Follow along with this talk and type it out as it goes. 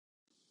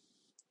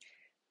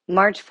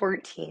March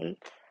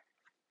 14th,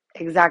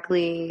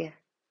 exactly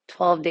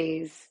 12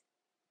 days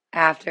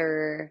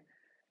after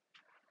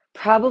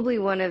probably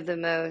one of the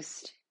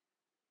most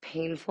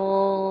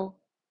painful,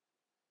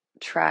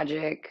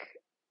 tragic,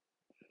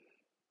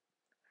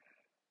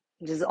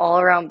 just all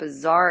around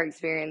bizarre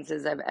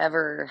experiences I've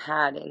ever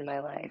had in my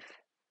life.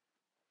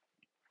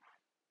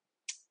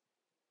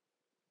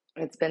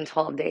 It's been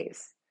 12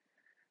 days.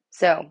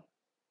 So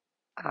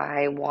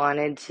I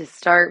wanted to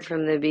start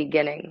from the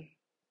beginning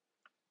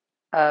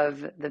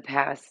of the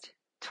past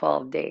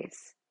 12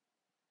 days.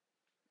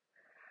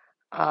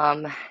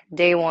 Um,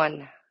 Day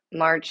one,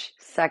 March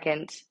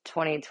 2nd,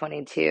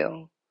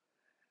 2022.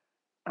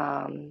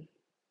 Um,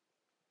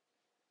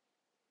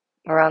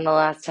 Around the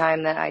last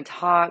time that I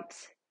talked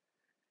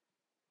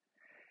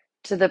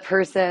to the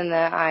person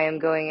that I am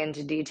going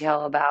into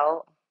detail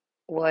about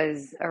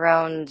was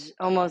around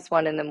almost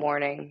 1 in the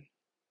morning.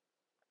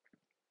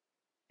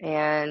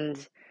 And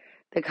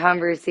the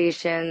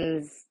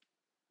conversations,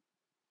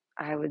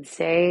 I would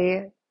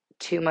say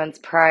 2 months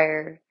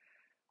prior,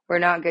 were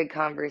not good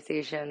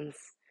conversations.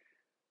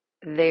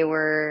 They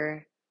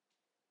were,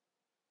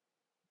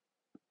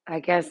 I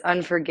guess,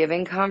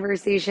 unforgiving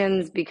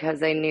conversations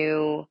because I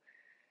knew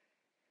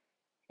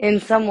in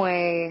some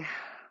way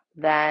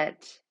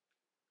that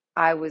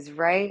I was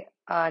right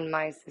on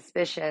my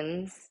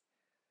suspicions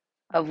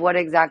of what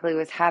exactly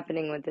was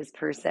happening with this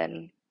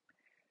person.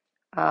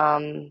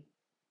 Um,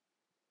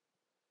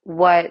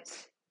 what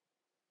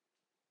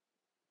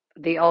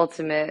the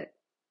ultimate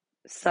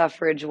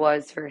suffrage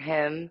was for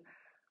him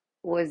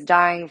was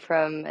dying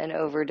from an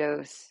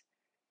overdose,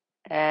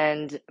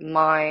 and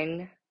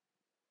mine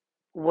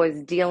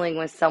was dealing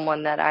with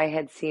someone that I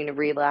had seen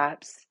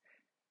relapse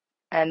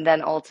and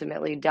then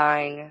ultimately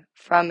dying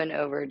from an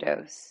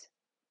overdose.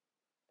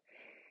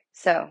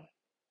 So,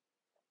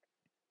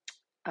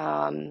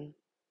 um,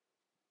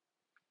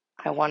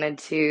 I wanted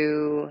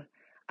to,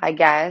 I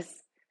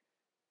guess,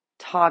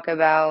 talk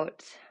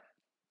about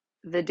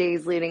the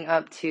days leading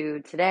up to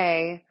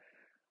today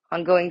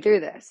on going through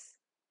this.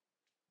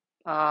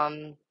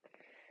 Um,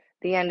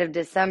 the end of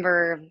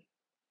December,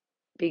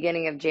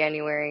 beginning of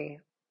January,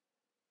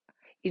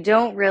 you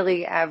don't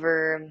really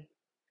ever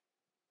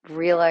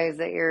realize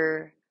that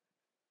you're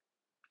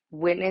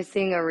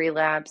witnessing a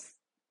relapse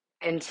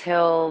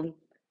until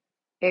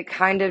it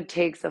kind of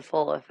takes a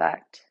full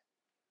effect.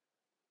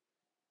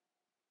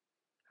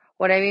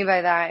 What I mean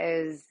by that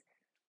is,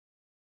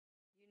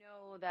 you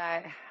know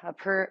that a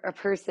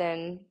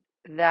person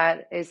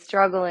that is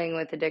struggling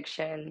with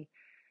addiction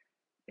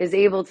is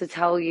able to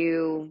tell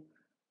you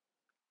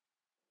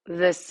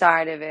this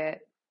side of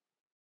it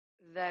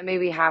that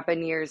maybe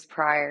happened years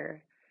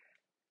prior.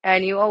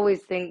 And you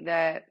always think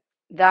that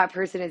that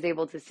person is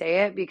able to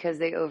say it because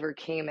they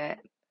overcame it.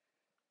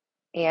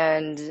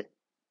 And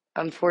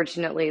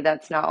unfortunately,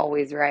 that's not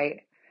always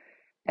right.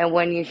 And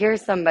when you hear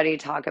somebody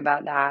talk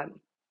about that,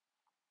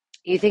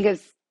 you think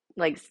of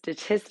like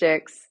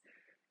statistics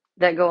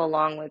that go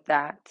along with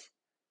that.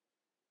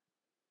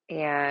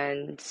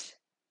 And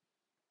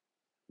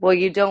well,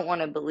 you don't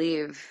want to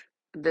believe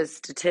the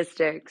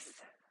statistics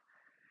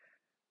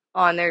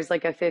on there's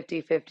like a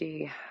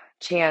 50-50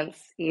 chance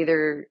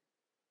either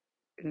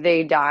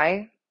they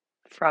die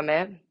from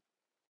it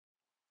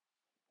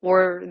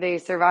or they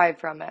survive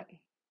from it.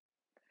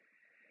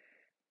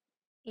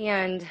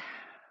 And in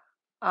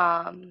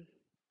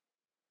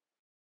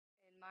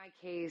my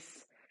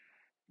case,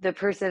 the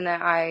person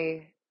that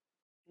I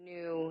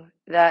knew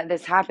that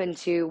this happened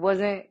to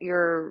wasn't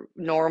your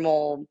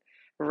normal,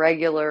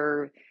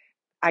 regular,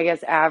 I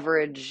guess,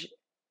 average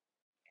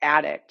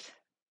addict.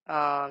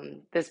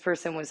 This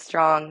person was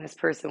strong. This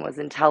person was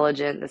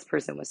intelligent. This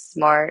person was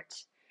smart.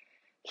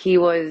 He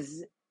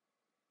was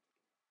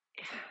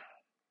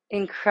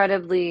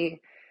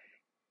incredibly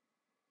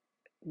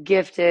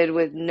gifted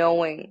with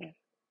knowing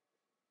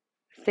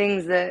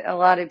things that a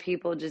lot of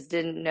people just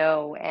didn't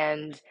know,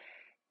 and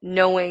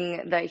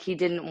knowing that he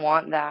didn't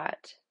want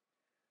that.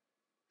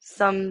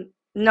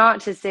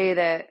 Not to say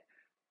that,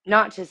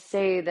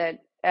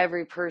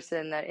 every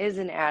person that is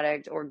an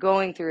addict or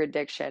going through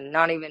addiction,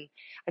 not even,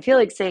 I feel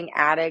like saying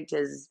addict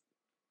is,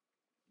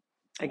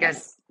 I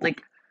guess,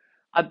 like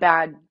a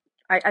bad,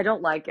 I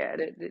don't like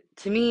it.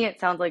 To me, it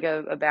sounds like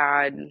a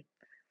bad,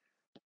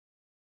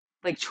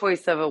 like,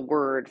 choice of a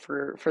word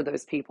for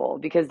those people,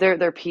 because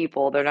they're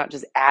people. They're not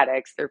just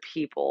addicts. They're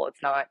people.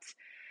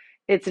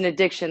 It's an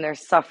addiction. They're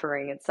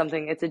suffering. It's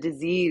something, it's a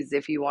disease,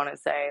 if you want to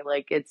say,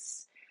 like,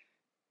 it's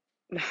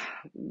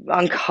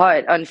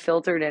uncut,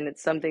 unfiltered, and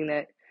it's something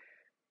that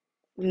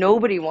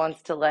nobody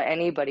wants to let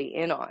anybody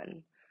in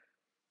on.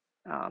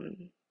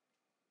 Um,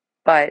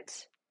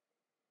 but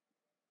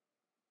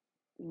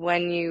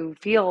when you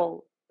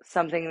feel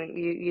something that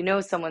you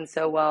know someone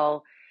so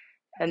well,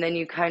 and then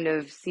you kind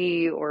of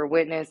see or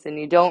witness, and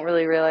you don't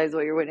really realize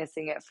what you're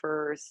witnessing at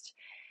first,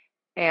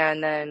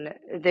 and then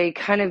they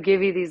kind of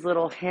give you these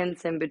little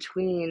hints in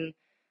between,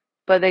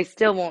 but they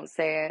still won't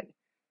say it.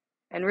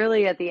 And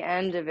really, at the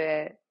end of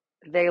it,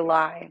 they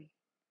lie.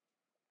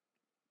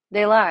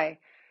 They lie.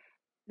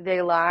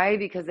 They lie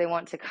because they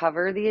want to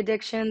cover the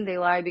addiction. They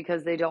lie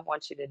because they don't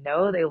want you to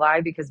know. They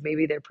lie because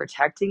maybe they're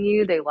protecting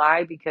you. They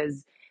lie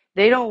because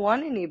they don't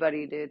want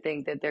anybody to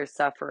think that they're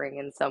suffering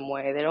in some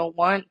way. They don't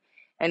want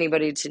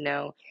anybody to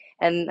know.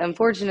 And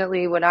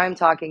unfortunately, what I'm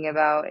talking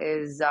about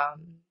is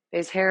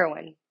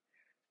heroin.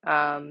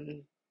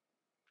 Um,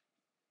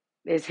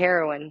 is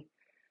heroin.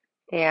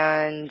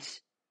 And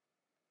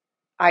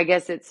I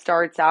guess it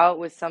starts out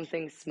with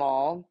something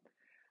small.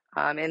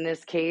 In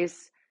this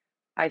case,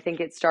 I think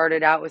it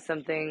started out with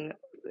something.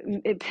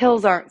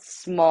 Pills aren't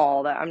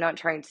small. That I'm not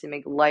trying to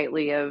make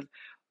lightly of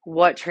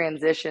what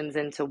transitions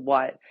into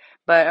what,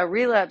 but a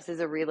relapse is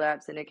a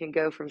relapse, and it can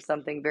go from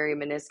something very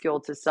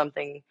minuscule to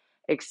something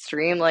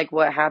extreme, like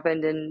what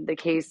happened in the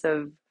case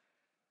of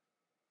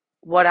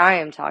what I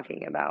am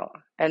talking about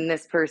and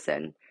this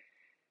person.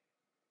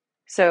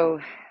 So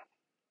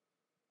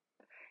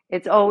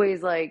it's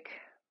always like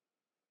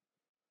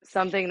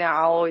something that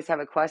I'll always have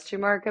a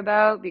question mark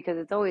about because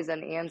it's always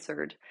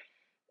unanswered.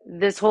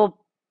 This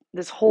whole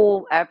this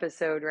whole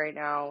episode right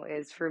now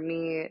is for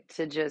me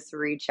to just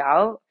reach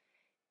out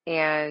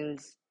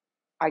and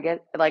I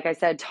get, like I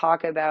said,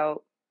 talk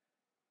about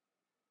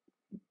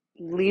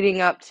leading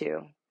up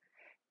to,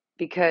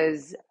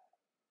 because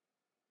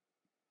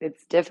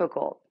it's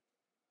difficult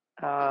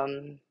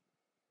um,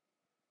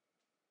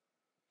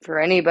 for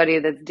anybody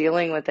that's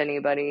dealing with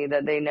anybody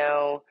that they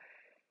know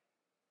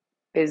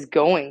is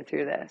going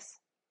through this.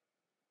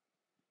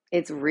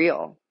 It's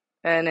real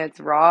and it's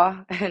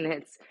raw and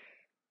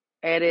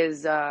it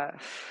is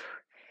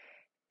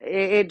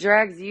it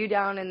drags you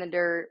down in the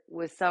dirt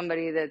with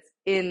somebody that's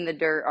in the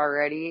dirt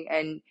already,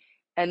 and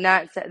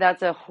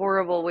that's a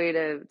horrible way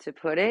to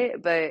put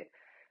it, but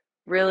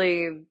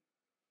really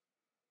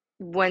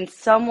when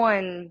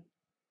someone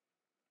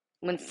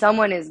when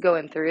someone is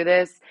going through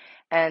this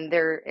and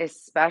they're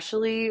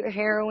especially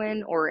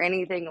heroin or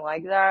anything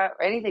like that,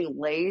 or anything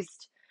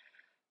laced,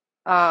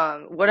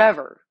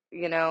 whatever,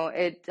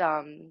 they're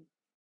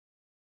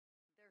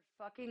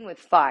fucking with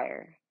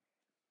fire.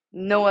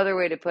 No other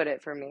way to put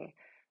it for me.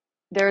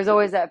 There's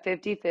always that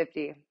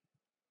 50-50.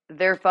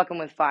 They're fucking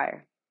with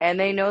fire. And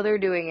they know they're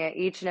doing it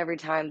each and every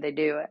time they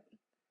do it.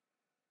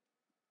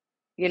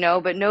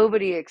 But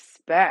nobody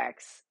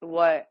expects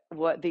what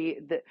what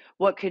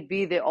could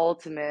be the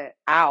ultimate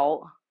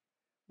out,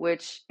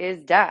 which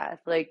is death.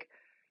 Like,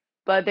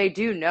 but they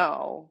do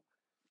know.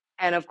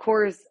 And of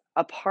course,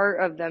 a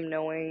part of them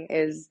knowing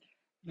is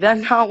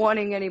them not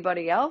wanting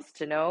anybody else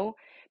to know,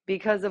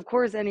 because of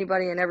course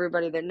anybody and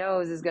everybody that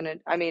knows is going to,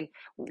 I mean,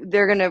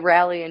 they're going to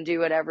rally and do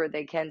whatever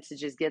they can to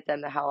just get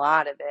them the hell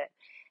out of it.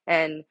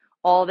 And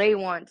all they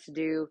want to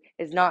do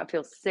is not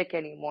feel sick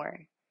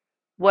anymore.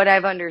 What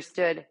I've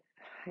understood,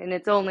 and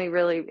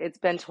it's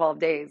been 12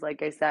 days,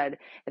 like I said,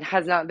 it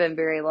has not been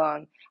very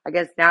long. I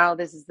guess now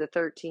this is the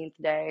 13th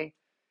day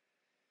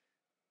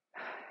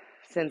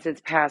since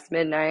it's past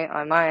midnight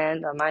on my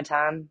end, on my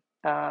time.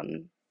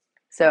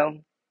 So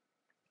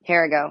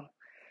here I go.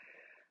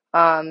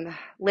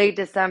 Late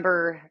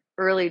December,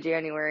 early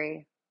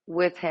January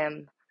with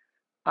him,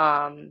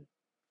 um,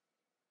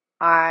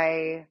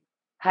 I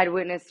had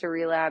witnessed a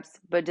relapse,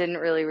 but didn't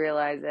really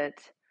realize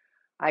it.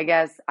 I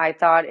guess I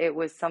thought it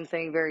was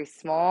something very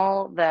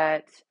small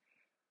that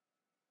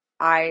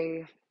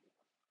I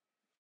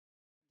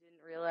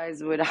didn't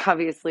realize would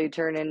obviously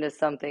turn into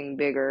something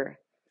bigger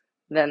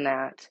than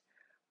that.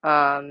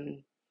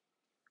 Um,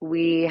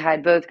 we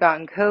had both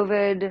gotten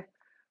COVID.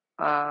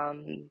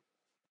 Um,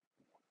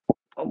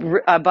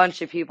 a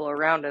bunch of people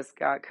around us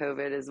got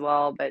COVID as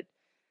well, but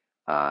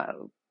uh,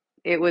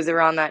 it was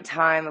around that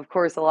time. Of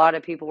course, a lot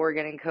of people were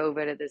getting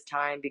COVID at this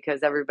time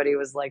because everybody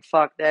was like,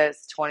 fuck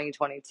this,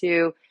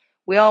 2022.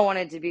 We all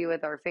wanted to be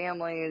with our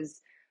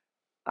families.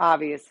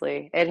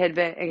 Obviously, it had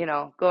been,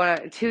 going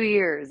on 2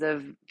 years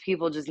of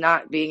people just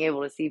not being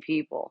able to see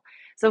people.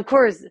 So, of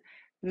course,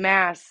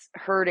 mass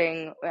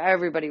hurting,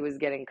 everybody was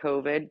getting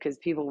COVID because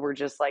people were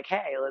just like,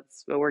 hey,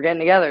 we're getting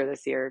together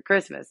this year,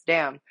 Christmas,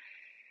 damn.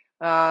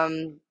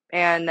 And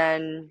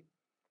then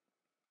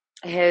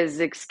his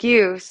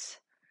excuse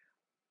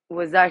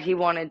was that he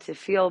wanted to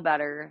feel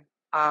better.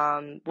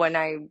 When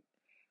I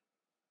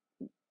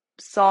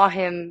saw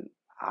him,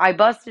 I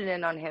busted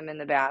in on him in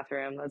the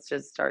bathroom. Let's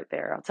just start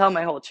there. I'll tell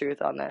my whole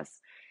truth on this.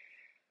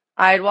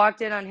 I had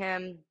walked in on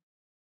him,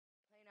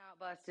 plain out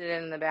busted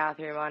in the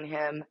bathroom on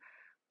him,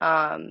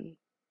 um,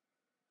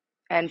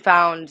 and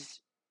found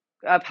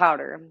a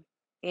powder.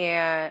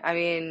 And I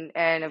mean,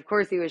 and of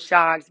course he was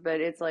shocked, but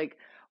it's like,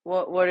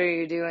 what are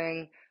you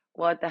doing?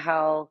 What the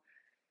hell?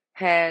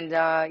 And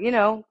I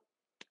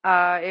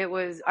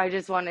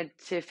just wanted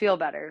to feel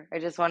better. I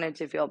just wanted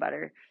to feel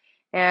better.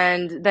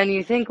 And then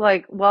you think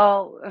like,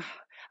 well,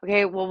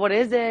 okay, well, what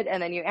is it?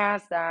 And then you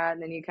ask that,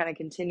 and then you kind of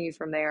continue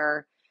from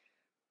there.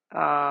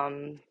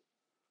 Um,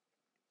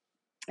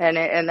 and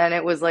then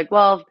it was like,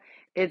 well,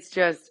 it's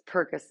just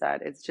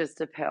Percocet. It's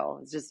just a pill.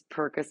 It's just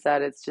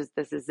Percocet. It's just,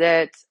 this is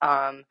it.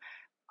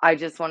 I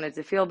just wanted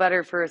to feel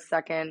better for a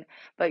second,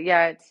 but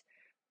yet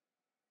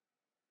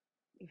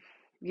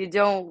you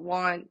don't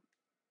want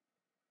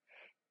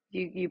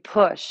you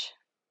push,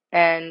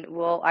 and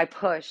well, I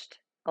pushed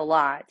a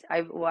lot.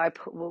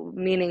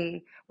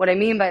 Meaning what I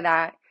mean by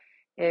that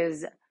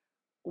is,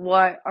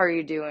 what are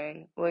you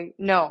doing? Like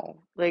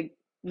no,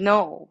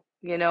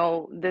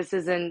 this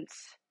isn't,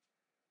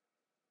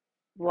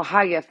 well,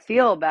 how you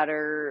feel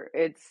better.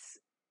 It's,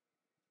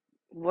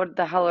 what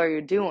the hell are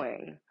you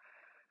doing?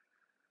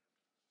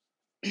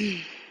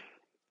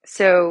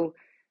 So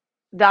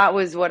that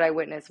was what I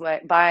witnessed.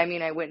 What by I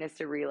mean I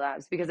witnessed a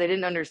relapse, because I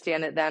didn't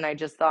understand it then. I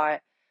just thought,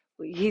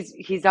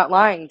 he's not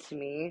lying to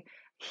me.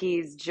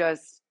 He's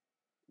just,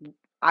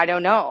 I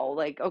don't know.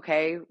 Like,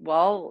 okay,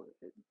 well,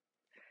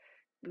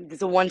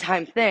 it's a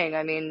one-time thing.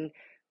 I mean,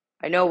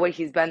 I know what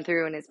he's been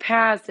through in his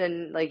past,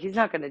 and like, he's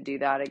not going to do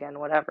that again.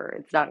 Whatever,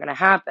 it's not going to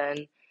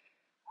happen.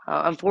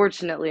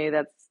 Unfortunately,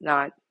 that's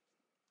not.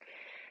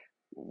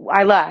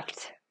 I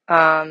left.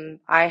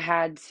 I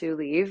had to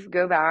leave,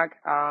 go back.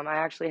 I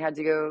actually had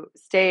to go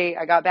stay.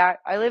 I got back.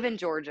 I live in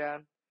Georgia,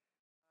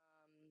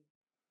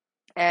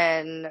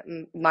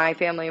 and my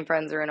family and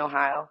friends are in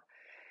Ohio.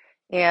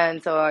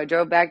 And so I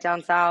drove back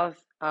down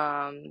south.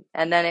 And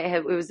then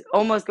it was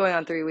almost going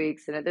on 3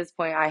 weeks. And at this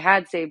point, I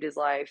had saved his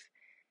life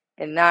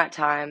in that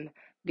time,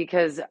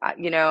 because,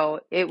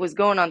 it was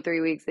going on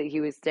 3 weeks that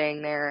he was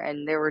staying there.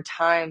 And there were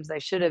times I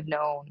should have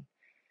known.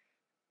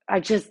 I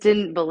just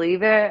didn't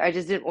believe it. I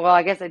just didn't, well,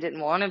 I guess I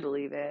didn't want to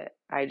believe it.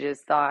 I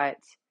just thought,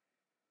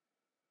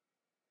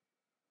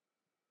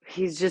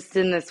 he's just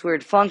in this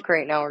weird funk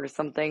right now or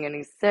something, and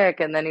he's sick.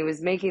 And then he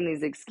was making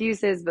these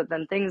excuses, but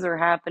then things are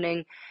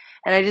happening.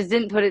 And I just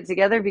didn't put it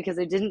together, because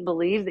I didn't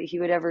believe that he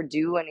would ever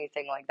do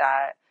anything like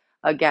that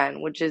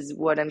again, which is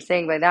what I'm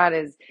saying by that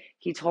is,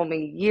 he told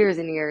me years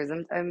and years.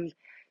 I'm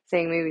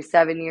saying maybe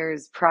 7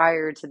 years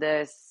prior to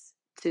this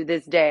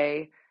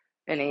day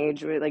and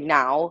age, like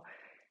now,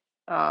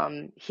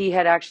 he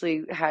had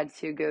actually had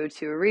to go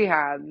to a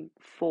rehab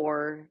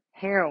for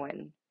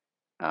heroin.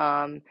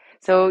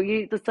 So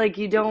it's like,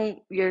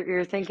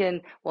 you're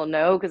thinking, well,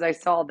 no, because I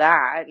saw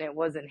that and it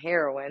wasn't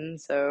heroin.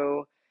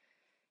 So,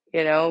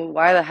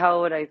 why the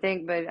hell would I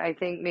think? But I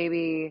think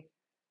maybe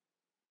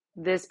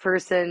this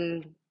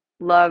person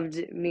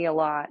loved me a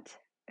lot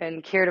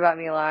and cared about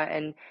me a lot.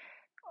 And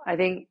I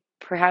think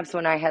perhaps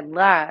when I had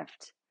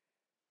left,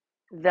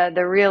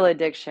 the real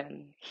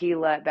addiction he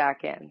let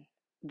back in,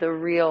 the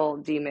real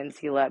demons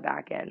he let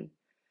back in.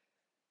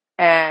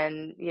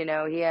 And,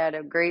 he had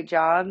a great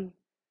job.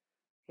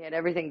 He had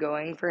everything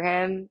going for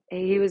him.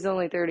 He was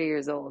only 30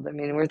 years old. I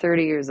mean, we're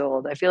 30 years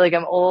old. I feel like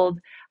I'm old.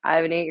 I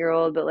have an 8-year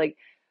old, but like,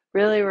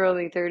 really, we're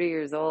only 30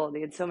 years old.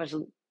 He had so much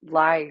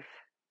life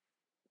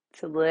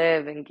to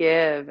live and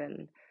give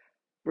and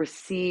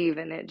receive.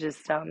 And it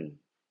just,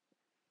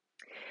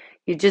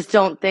 you just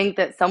don't think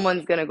that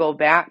someone's going to go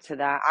back to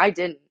that. I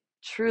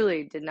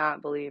truly did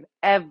not believe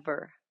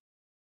ever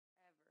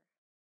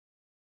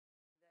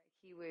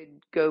that he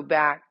would go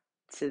back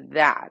to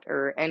that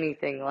or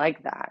anything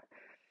like that.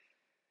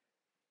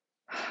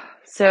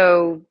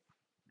 So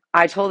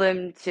I told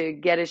him to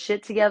get his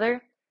shit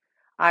together.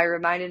 I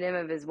reminded him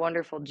of his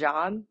wonderful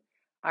job.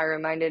 I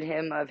reminded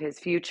him of his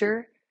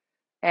future,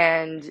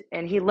 and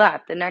he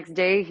left. The next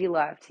day he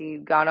left. He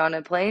got on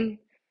a plane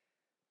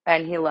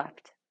and he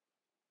left.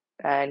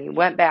 And he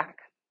went back.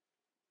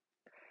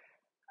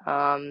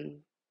 Um,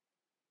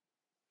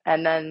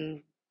 and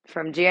then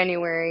from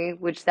January,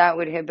 which that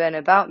would have been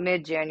about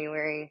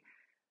mid-January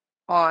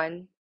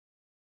on,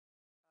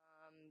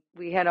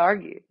 we had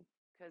argued,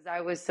 because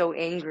I was so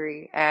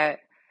angry at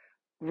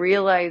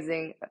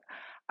realizing,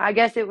 I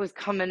guess it was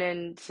coming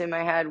into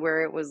my head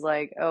where it was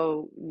like,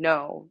 oh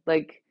no,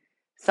 like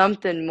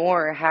something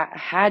more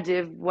had to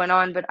have went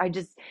on, but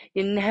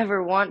you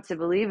never want to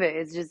believe it.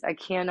 It's just, I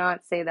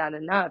cannot say that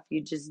enough.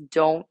 You just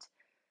don't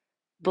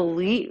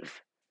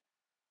believe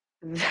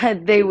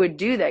that they would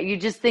do that. You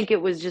just think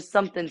it was just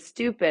something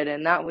stupid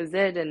and that was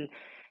it. And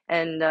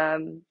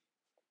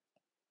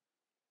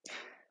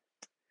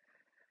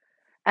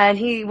and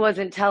he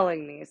wasn't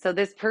telling me. So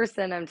this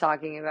person I'm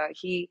talking about,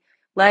 he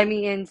let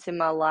me into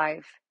my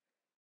life.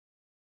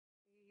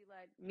 He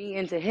let me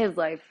into his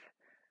life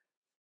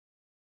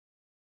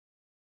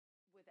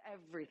with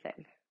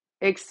everything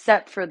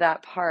except for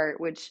that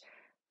part, which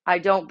I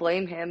don't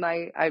blame him.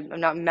 I'm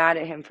not mad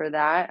at him for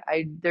that.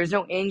 There's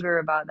no anger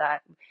about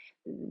that.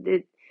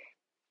 It,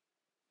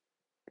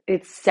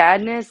 it's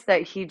sadness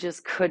that he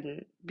just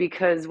couldn't,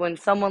 because when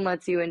someone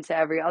lets you into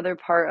every other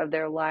part of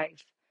their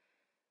life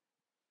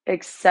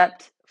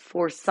except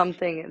for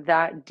something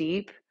that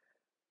deep,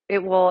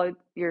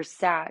 you're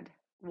sad.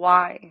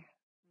 Why?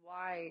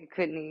 Why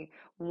couldn't he?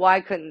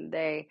 Why couldn't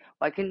they?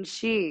 Why couldn't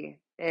she?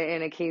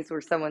 In a case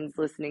where someone's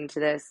listening to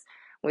this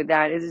with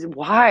that, is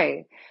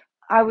why?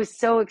 I was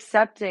so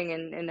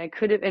accepting, and I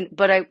could have,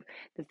 but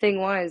the thing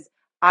was,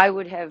 I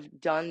would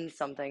have done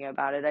something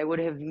about it. I would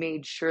have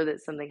made sure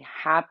that something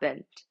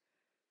happened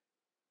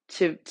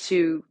to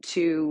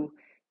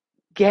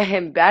get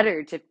him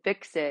better, to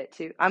fix it.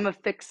 I'm a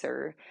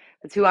fixer.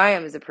 That's who I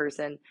am as a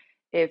person.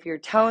 If you're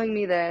telling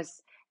me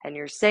this and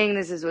you're saying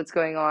this is what's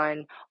going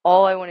on,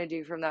 all I want to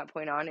do from that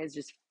point on is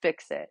just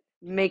fix it.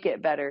 make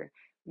it better,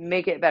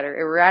 make it better,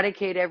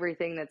 eradicate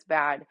everything that's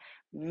bad,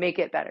 make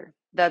it better.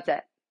 That's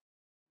it.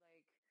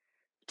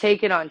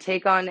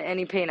 Take on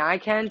any pain I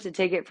can to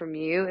take it from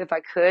you. If I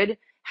could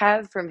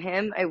have from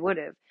him, I would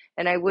have.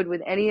 And I would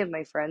with any of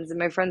my friends, and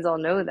my friends all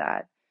know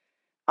that.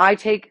 I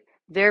take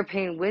their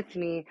pain with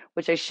me,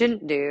 which I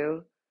shouldn't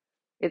do.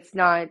 It's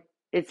not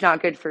it's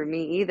not good for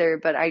me either,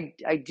 but I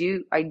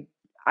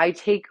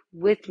take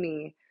with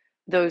me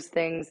those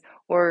things,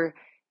 or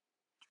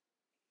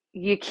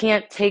you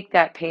can't take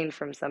that pain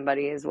from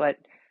somebody is what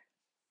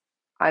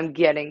I'm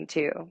getting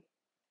to.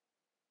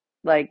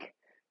 Like,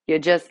 you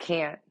just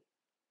can't.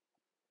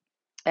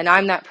 And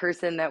I'm that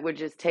person that would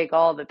just take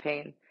all the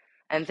pain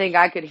and think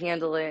I could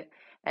handle it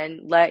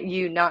and let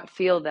you not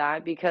feel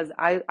that, because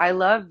I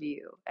love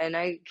you and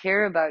I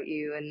care about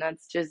you, and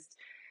that's just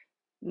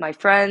my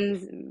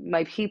friends,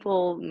 my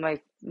people, my,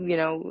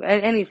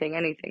 anything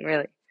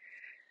really.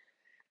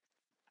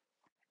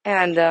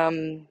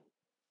 And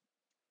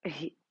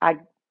he, I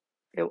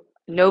it,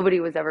 nobody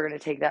was ever going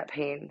to take that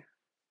pain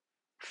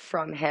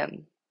from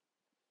him.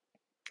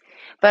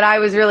 But I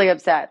was really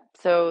upset.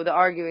 So the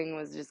arguing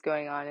was just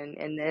going on,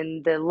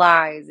 and the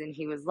lies, and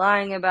he was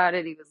lying about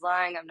it. He was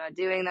lying. I'm not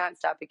doing that.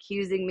 Stop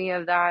accusing me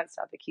of that.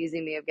 Stop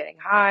accusing me of getting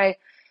high.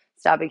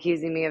 Stop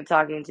accusing me of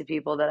talking to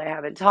people that I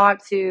haven't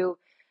talked to.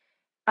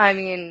 I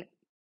mean,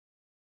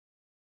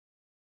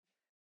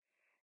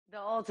 the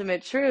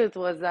ultimate truth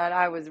was that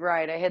I was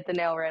right. I hit the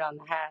nail right on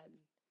the head,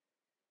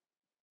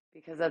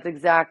 because that's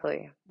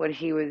exactly what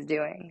he was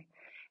doing.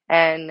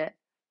 And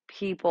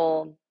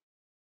people,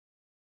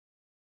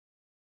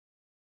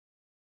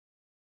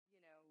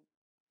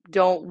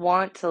 don't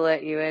want to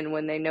let you in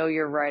when they know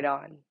you're right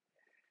on.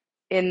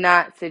 In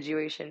that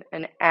situation,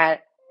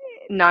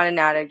 not an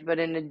addict, but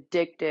an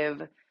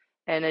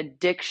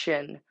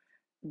addiction,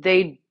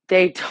 they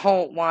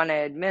don't want to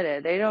admit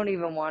it. They don't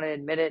even want to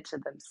admit it to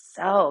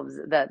themselves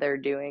that they're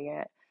doing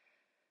it.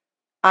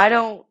 I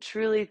don't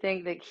truly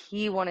think that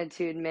he wanted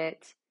to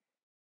admit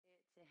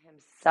to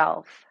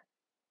himself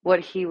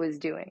what he was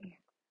doing,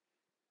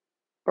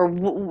 or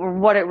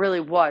what it really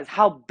was,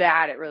 how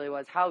bad it really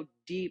was, how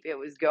deep it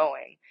was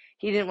going.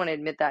 He didn't want to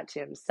admit that to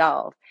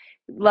himself,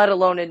 let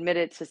alone admit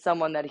it to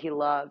someone that he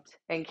loved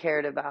and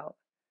cared about.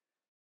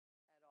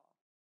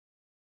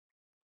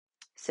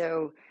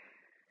 So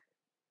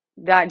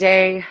that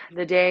day,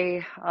 the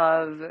day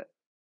of that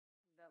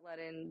led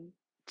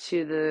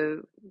into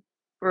the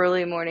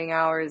early morning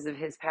hours of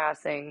his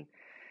passing,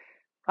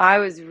 I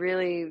was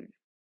really, really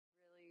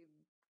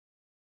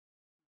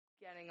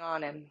getting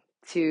on him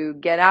to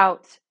get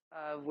out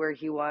of where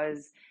he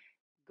was,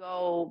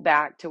 go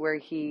back to where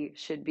he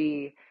should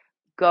be,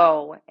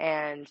 go,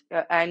 and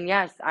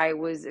yes, I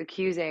was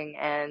accusing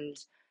and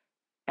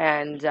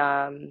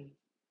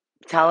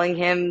telling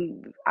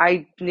him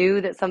I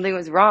knew that something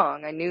was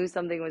wrong. I knew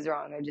something was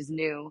wrong. I just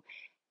knew.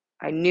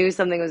 I knew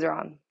something was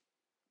wrong.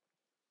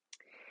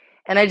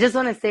 And I just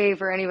want to say,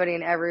 for anybody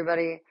and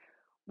everybody,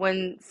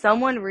 when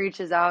someone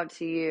reaches out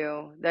to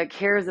you that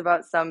cares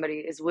about somebody,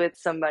 is with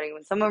somebody,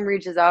 when someone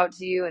reaches out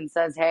to you and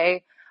says,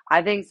 "Hey,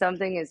 I think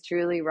something is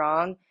truly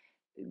wrong.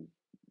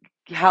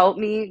 Help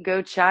me,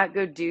 go chat,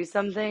 go do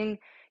something,"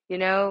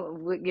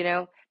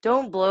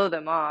 don't blow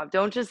them off.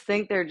 Don't just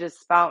think they're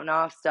just spouting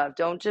off stuff.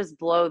 Don't just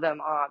blow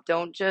them off.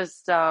 Don't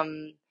just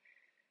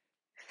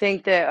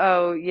think that,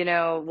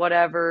 oh,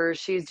 whatever,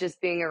 she's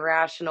just being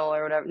irrational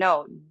or whatever.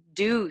 No,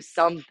 do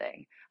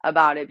something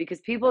about it,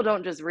 because people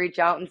don't just reach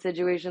out in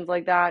situations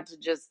like that to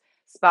just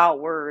spout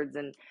words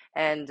and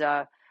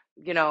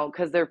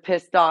because they're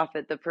pissed off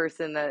at the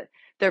person that's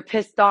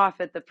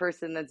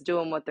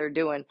doing what they're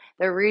doing.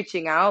 They're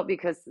reaching out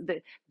because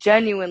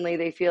genuinely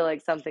they feel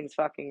like something's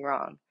fucking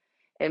wrong.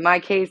 In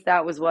my case,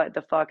 that was what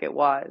the fuck it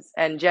was.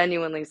 And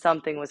genuinely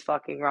something was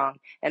fucking wrong.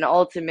 And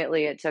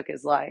ultimately it took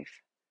his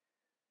life.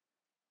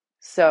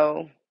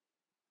 So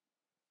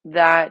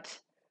that,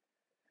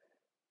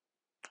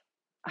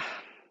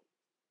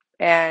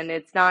 and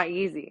it's not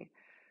easy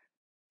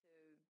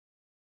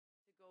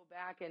to go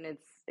back, and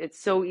it's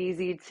so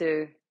easy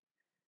to,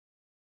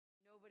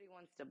 nobody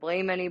wants to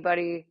blame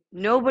anybody.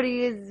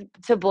 Nobody is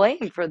to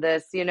blame for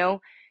this.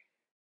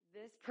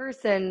 This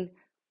person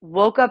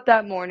woke up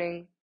that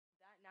morning,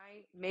 that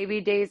night,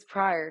 maybe days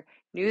prior,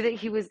 knew that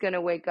he was going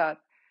to wake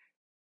up,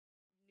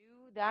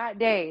 knew that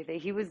day that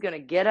he was going to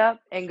get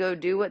up and go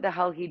do what the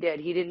hell he did.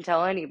 He didn't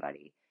tell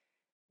anybody.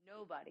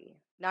 Nobody.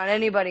 Not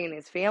anybody in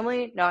his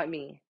family, not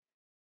me.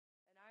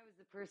 And I was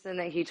the person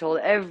that he told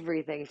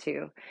everything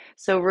to.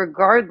 So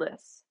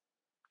regardless,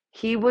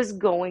 he was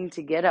going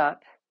to get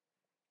up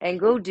and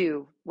go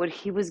do what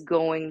he was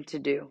going to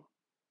do.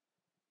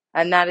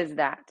 And that is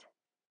that.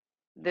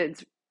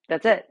 That's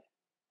it.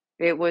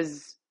 It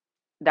was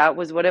that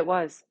was what it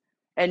was.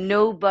 And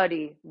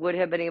nobody would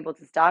have been able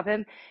to stop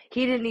him.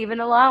 He didn't even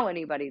allow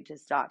anybody to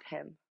stop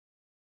him.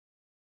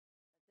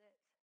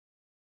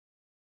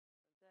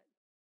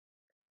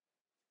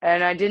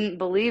 And I didn't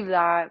believe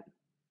that at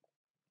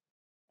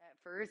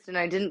first, and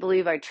I didn't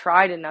believe I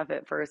tried enough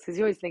at first, because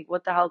you always think,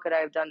 what the hell could I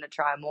have done to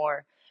try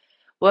more?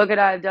 What could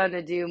I have done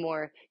to do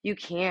more? You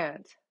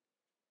can't.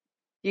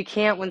 You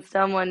can't when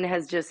someone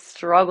has just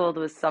struggled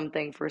with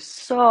something for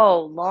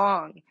so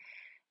long,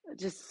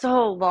 just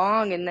so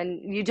long, and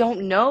then you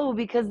don't know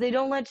because they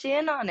don't let you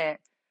in on it.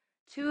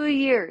 2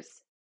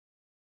 years,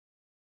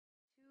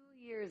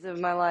 2 years of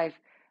my life,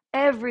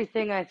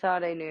 everything I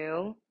thought I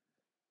knew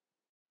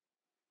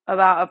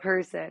about a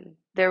person,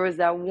 there was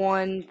that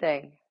one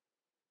thing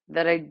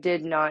that I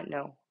did not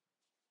know,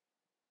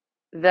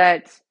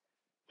 that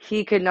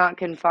he could not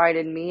confide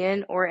in me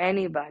in or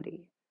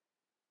anybody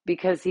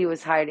because he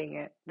was hiding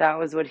it. That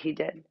was what he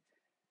did.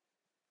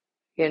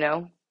 You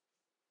know,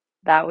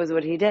 that was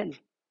what he did.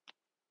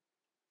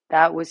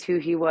 That was who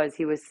he was.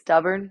 He was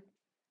stubborn.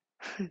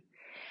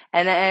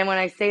 And when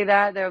I say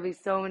that, there'll be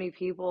so many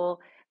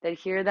people that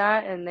hear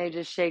that and they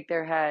just shake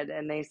their head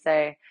and they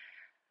say,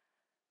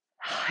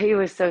 he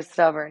was so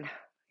stubborn.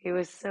 He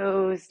was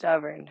so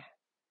stubborn.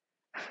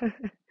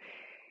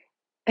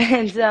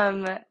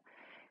 And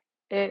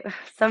it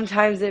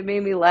sometimes it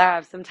made me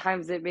laugh,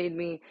 sometimes it made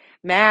me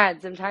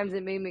mad, sometimes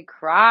it made me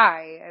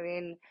cry. I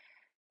mean,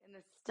 and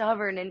the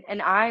stubborn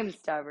and I'm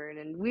stubborn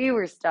and we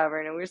were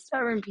stubborn and we were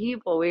stubborn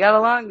people. We got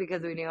along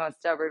because we knew how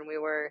stubborn we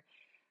were.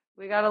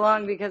 We got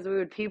along because we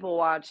would people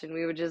watch and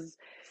we would just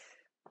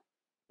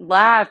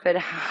laugh at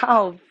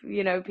how,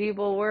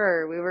 people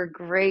were. We were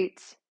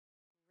great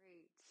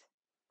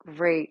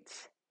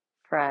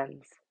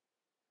friends,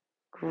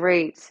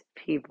 great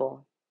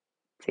people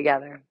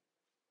together,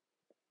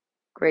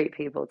 great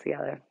people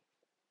together.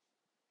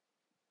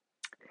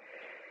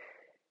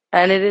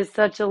 And it is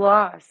such a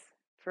loss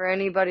for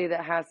anybody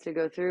that has to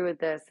go through with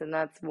this. And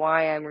that's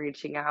why I'm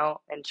reaching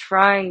out and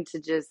trying to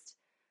just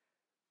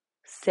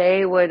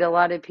say what a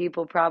lot of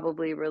people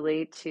probably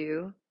relate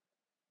to.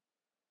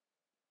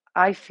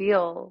 I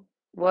feel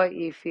what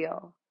you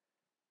feel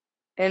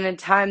in a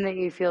time that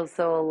you feel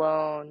so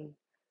alone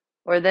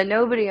or that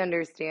nobody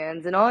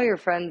understands, and all your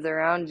friends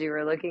around you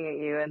are looking at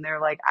you and they're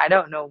like, I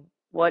don't know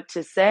what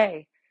to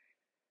say.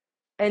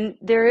 And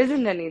there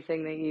isn't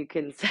anything that you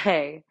can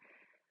say.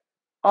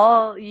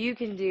 All you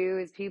can do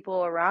is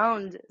people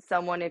around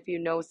someone, if you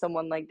know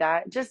someone like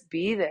that, just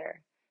be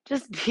there.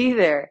 Just be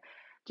there.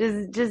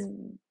 Just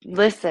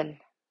listen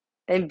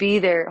and be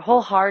there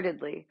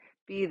wholeheartedly.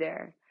 Be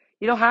there.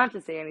 You don't have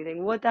to say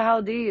anything. What the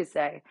hell do you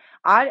say?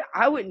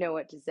 I wouldn't know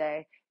what to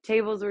say.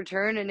 Tables were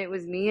turned and it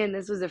was me and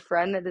this was a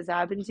friend that this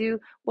happened to.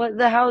 What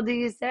the hell do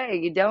you say?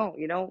 You don't.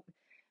 You don't.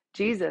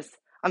 Jesus.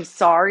 I'm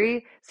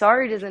sorry.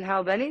 Sorry doesn't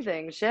help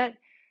anything. Shit.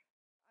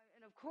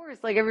 And of course,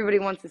 like everybody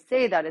wants to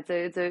say that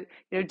it's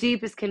a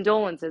deepest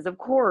condolences. Of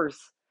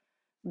course,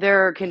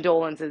 there are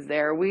condolences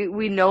there.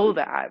 We know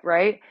that,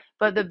 right?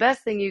 But the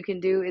best thing you can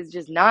do is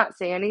just not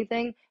say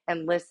anything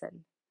and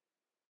listen.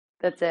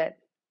 That's it.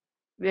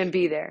 And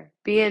be there.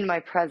 Be in my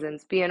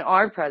presence. Be in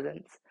our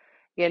presence,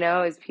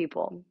 as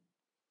people.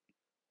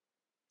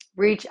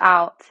 Reach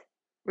out.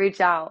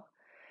 Reach out.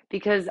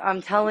 Because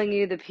I'm telling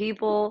you, the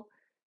people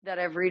that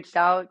have reached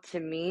out to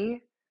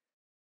me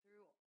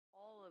through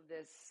all of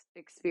this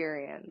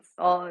experience,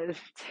 all of this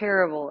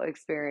terrible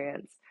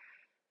experience,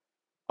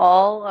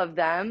 all of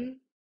them,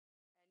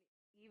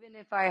 even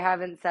if I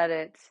haven't said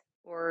it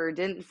or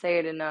didn't say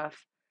it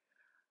enough,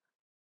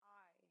 I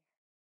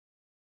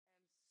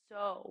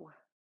am so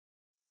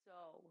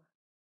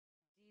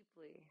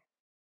deeply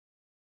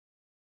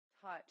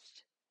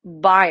touched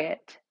by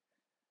it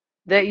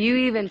that you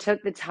even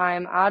took the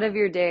time out of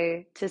your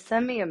day to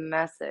send me a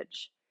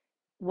message,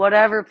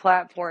 whatever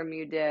platform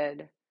you did,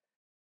 to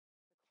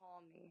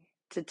call me,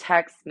 to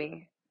text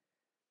me.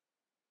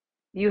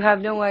 You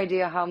have no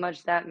idea how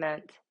much that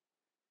meant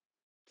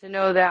to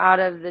know that out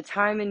of the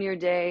time in your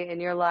day, in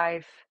your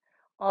life,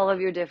 all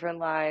of your different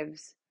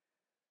lives,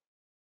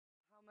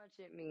 how much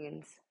it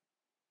means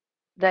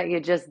that you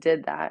just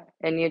did that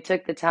and you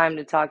took the time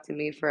to talk to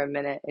me for a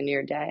minute in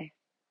your day.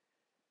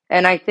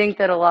 And I think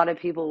that a lot of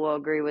people will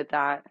agree with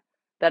that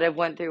have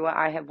went through what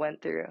I have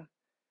went through.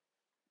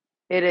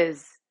 It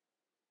is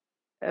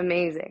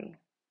amazing.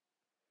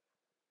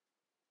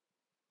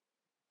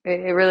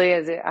 It really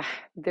is.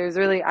 There's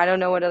really, I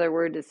don't know what other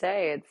word to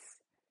say.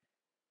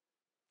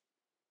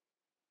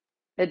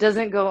 It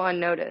doesn't go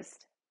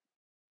unnoticed.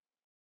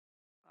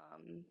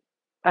 Um,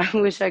 I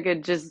wish I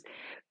could just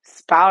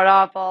spout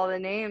off all the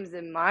names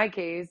in my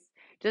case,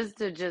 just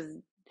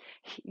to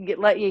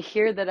let you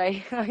hear that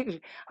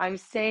I'm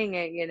saying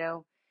it.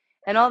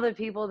 And all the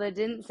people that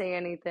didn't say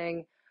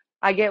anything,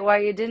 I get why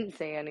you didn't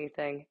say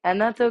anything,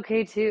 and that's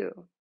okay too.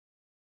 And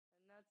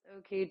that's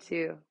okay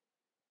too.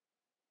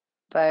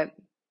 But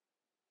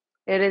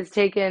it's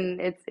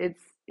taken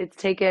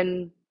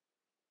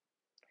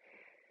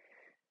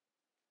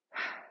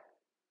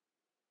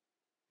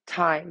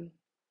time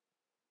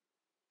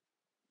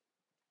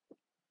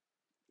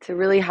to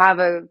really have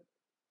a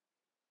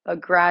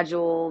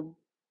gradual,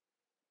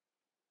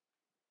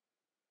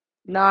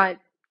 not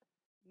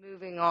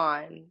moving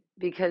on,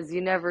 because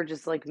you never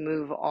just like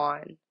move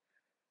on.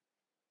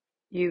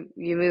 You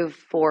move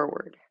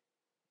forward,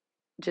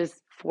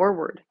 just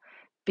forward,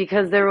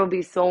 because there will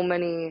be so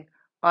many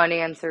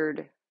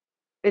unanswered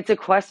it's a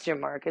question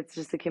mark. It's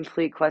just a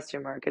complete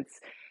question mark. It's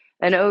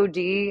an OD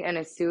and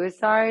a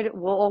suicide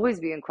will always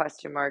be in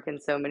question mark in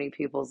so many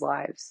people's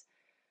lives.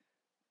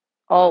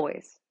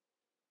 Always.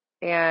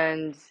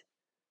 And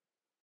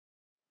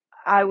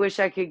I wish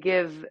I could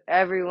give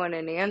everyone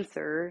an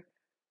answer.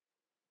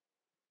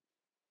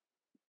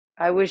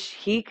 I wish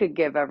he could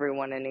give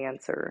everyone an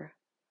answer.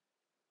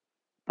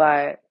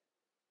 But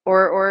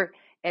or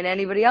in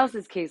anybody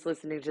else's case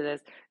listening to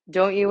this,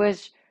 don't you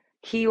wish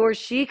he or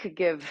she could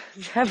give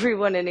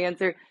everyone an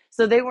answer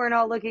so they weren't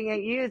all looking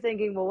at you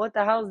thinking, well, what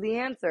the hell's the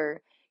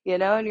answer? You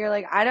know, and you're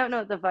like, I don't know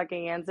what the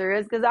fucking answer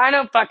is because I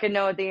don't fucking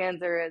know what the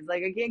answer is.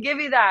 Like, I can't give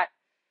you that.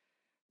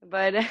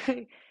 But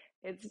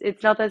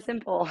it's not that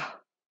simple. It's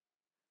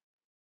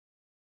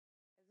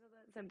not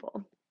that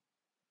simple.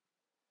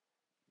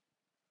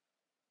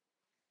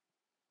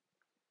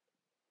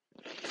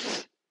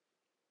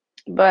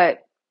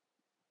 But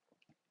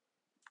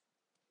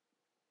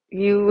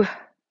you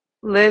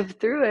live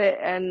through it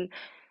and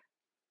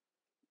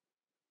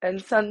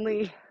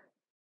suddenly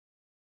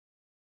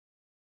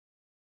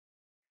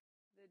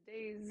the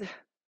days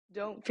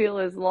don't feel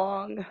as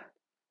long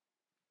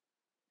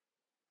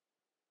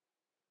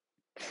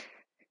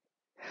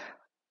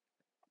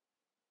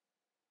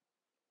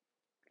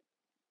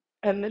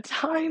and the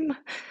time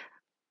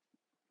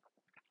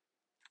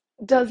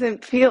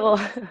doesn't feel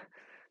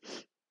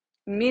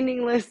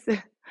meaningless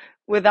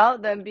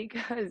without them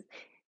because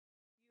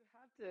you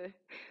have to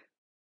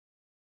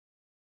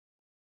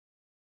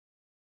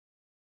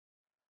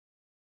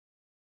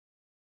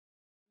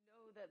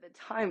know that the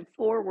time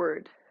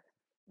forward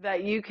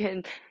that you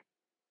can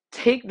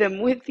take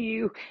them with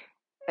you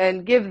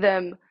and give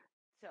them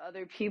to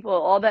other people,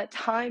 all that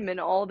time and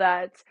all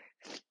that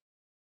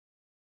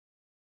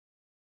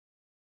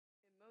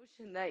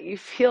emotion that you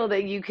feel,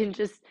 that you can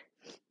just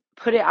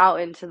put it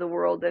out into the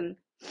world and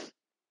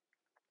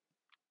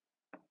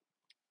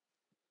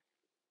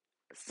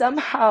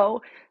somehow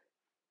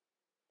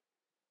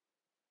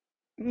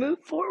move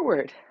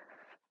forward.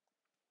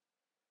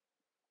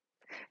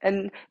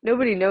 And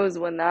nobody knows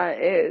when that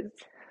is.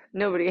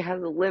 Nobody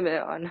has a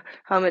limit on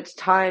how much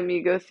time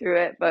you go through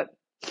it, but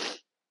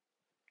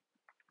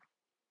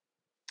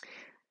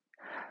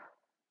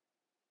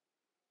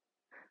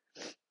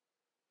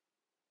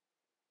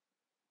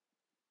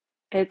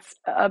it's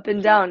up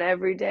and down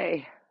every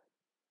day.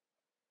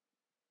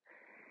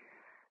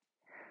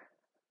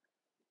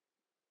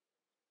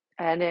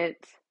 And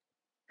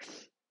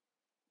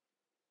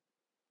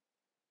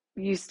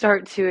you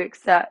start to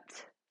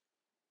accept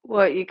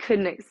what you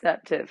couldn't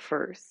accept at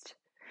first.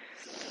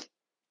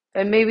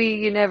 And maybe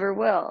you never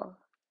will,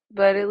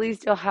 but at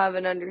least you'll have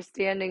an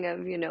understanding of,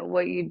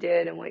 what you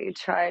did and what you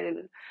tried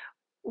and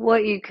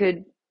what you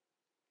could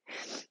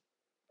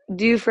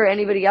do for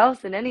anybody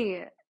else in any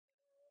way,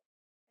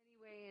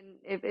 and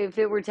if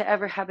it were to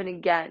ever happen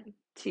again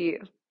to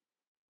you,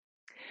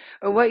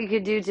 or what you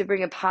could do to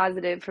bring a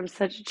positive from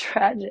such a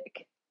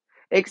tragic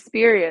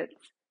experience.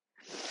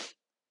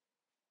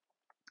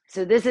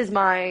 So this is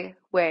my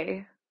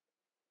way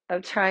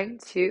of trying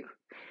to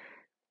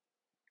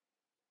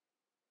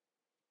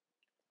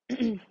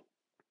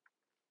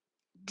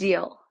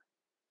deal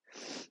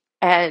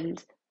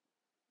and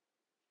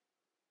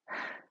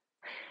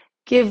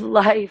give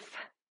life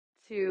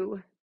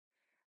to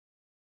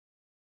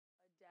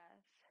a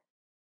death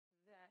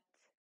that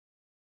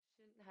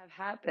shouldn't have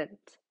happened.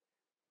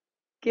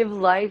 Give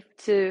life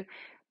to,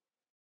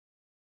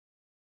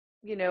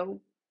 you know,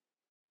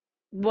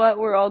 what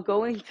we're all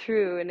going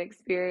through and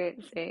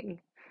experiencing.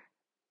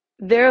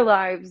 Their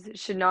lives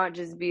should not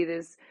just be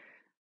this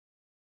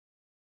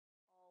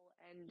all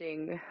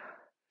ending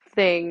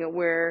thing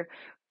where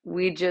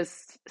we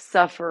just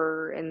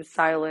suffer in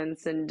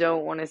silence and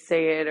don't want to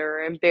say it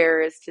or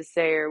embarrassed to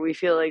say, or we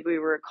feel like we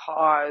were a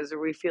cause, or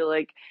we feel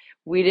like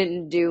we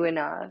didn't do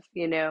enough.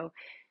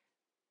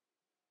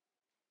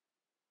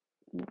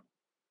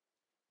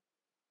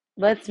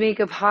 Let's make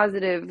a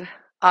positive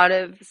out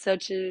of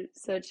such a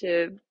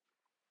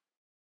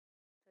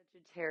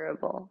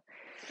terrible.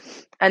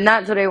 And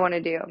that's what I want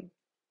to do.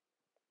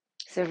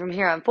 So from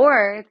here on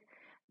forth,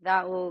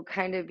 that will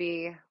kind of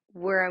be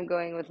where I'm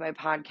going with my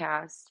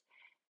podcast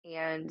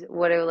and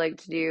what I would like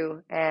to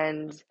do,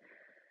 and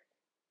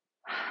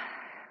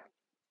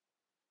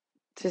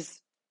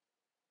just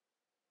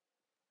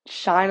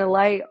shine a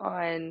light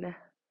on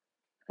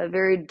a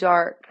very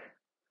dark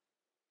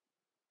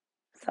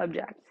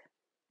subject.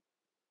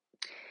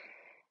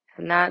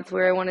 And that's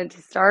where I wanted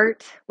to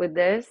start with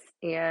this,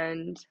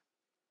 and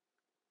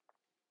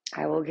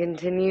I will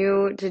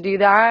continue to do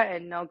that,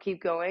 and I'll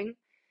keep going.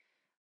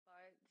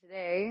 But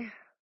today,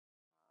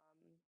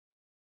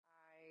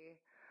 I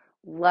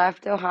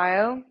left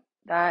Ohio.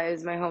 That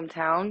is my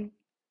hometown.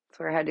 That's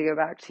where I had to go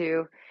back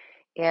to.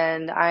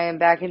 And I am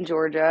back in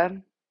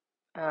Georgia.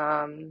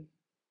 And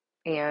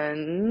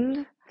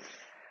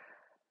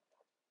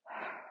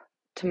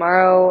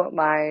tomorrow,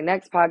 my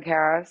next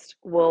podcast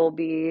will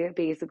be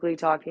basically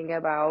talking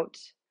about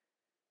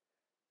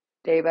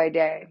day by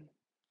day.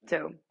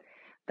 So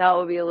that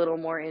will be a little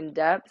more in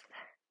depth.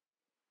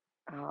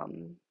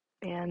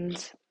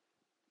 And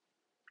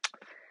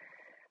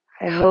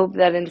I hope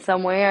that in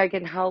some way I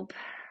can help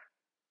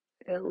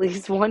at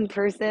least one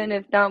person,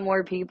 if not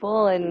more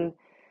people. And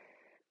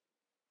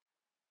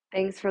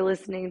thanks for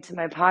listening to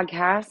my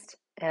podcast.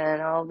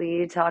 And I'll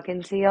be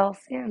talking to y'all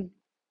soon.